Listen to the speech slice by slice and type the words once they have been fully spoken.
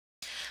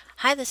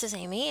Hi, this is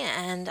Amy,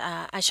 and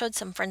I showed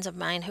some friends of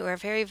mine who are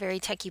very,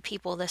 very techie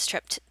people this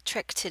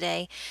trick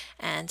today,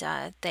 and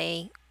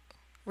they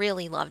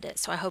really loved it,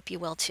 so I hope you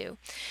will too.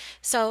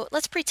 So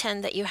let's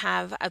pretend that you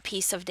have a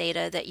piece of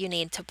data that you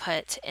need to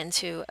put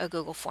into a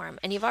Google form,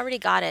 and you've already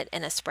got it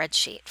in a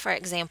spreadsheet. For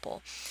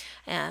example,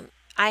 um,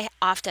 I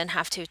often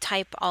have to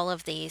type all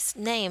of these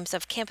names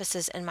of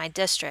campuses in my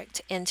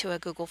district into a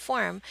Google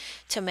form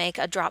to make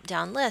a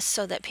drop-down list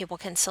so that people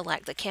can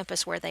select the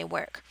campus where they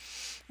work.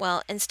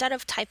 Well, instead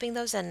of typing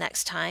those in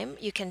next time,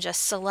 you can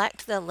just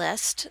select the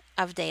list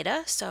of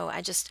data. So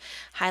I just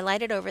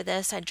highlighted over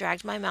this, I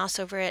dragged my mouse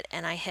over it,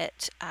 and I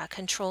hit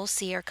Control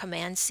C or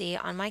Command C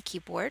on my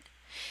keyboard.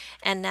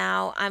 And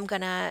now I'm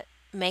going to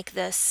make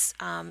this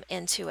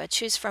into a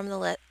choose from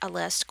a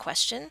list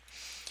question.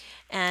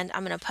 And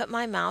I'm going to put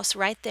my mouse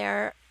right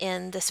there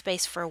in the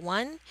space for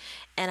 1,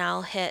 and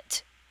I'll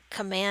hit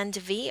Command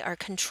V or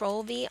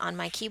Control V on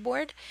my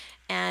keyboard,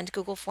 and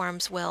Google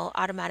Forms will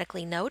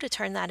automatically know to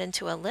turn that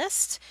into a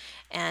list.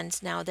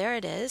 And now there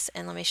it is,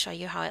 and let me show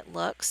you how it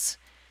looks,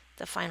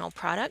 the final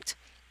product.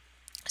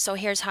 So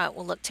here's how it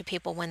will look to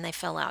people when they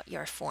fill out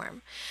your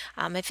form.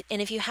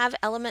 If you have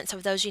elements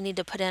of those you need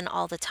to put in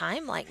all the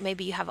time, like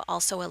maybe you have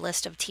also a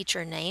list of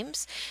teacher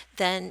names,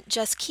 then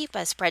just keep a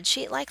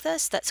spreadsheet like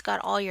this that's got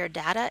all your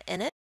data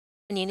in it.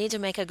 When you need to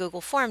make a Google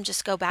form,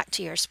 just go back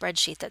to your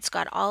spreadsheet that's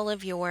got all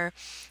of your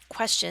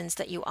questions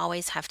that you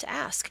always have to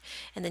ask,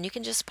 and then you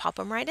can just pop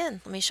them right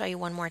in. Let me show you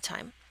one more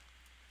time.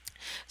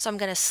 So I'm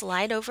going to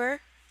slide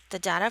over the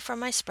data from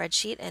my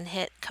spreadsheet and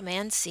hit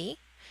Command C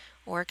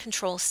or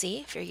Control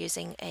C if you're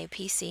using a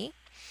PC.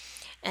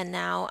 And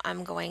now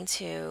I'm going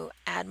to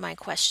add my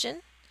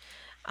question.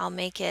 I'll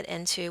make it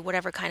into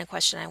whatever kind of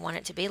question I want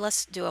it to be.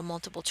 Let's do a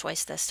multiple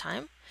choice this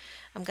time.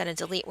 I'm going to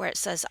delete where it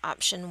says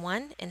option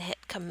 1 and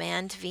hit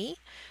Command V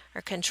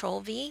or Control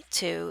V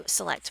to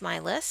select my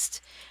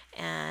list.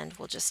 And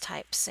we'll just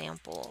type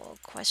sample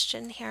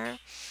question here.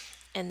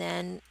 And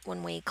then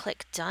when we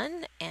click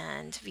done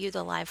and view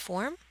the live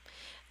form,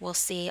 we'll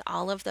see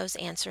all of those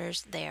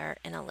answers there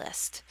in a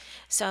list.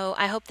 So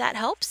I hope that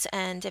helps,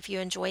 and if you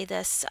enjoy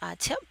this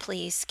tip,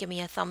 please give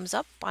me a thumbs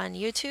up on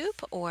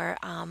YouTube or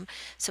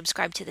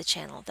subscribe to the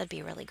channel. That'd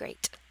be really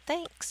great.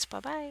 Thanks.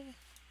 Bye-bye.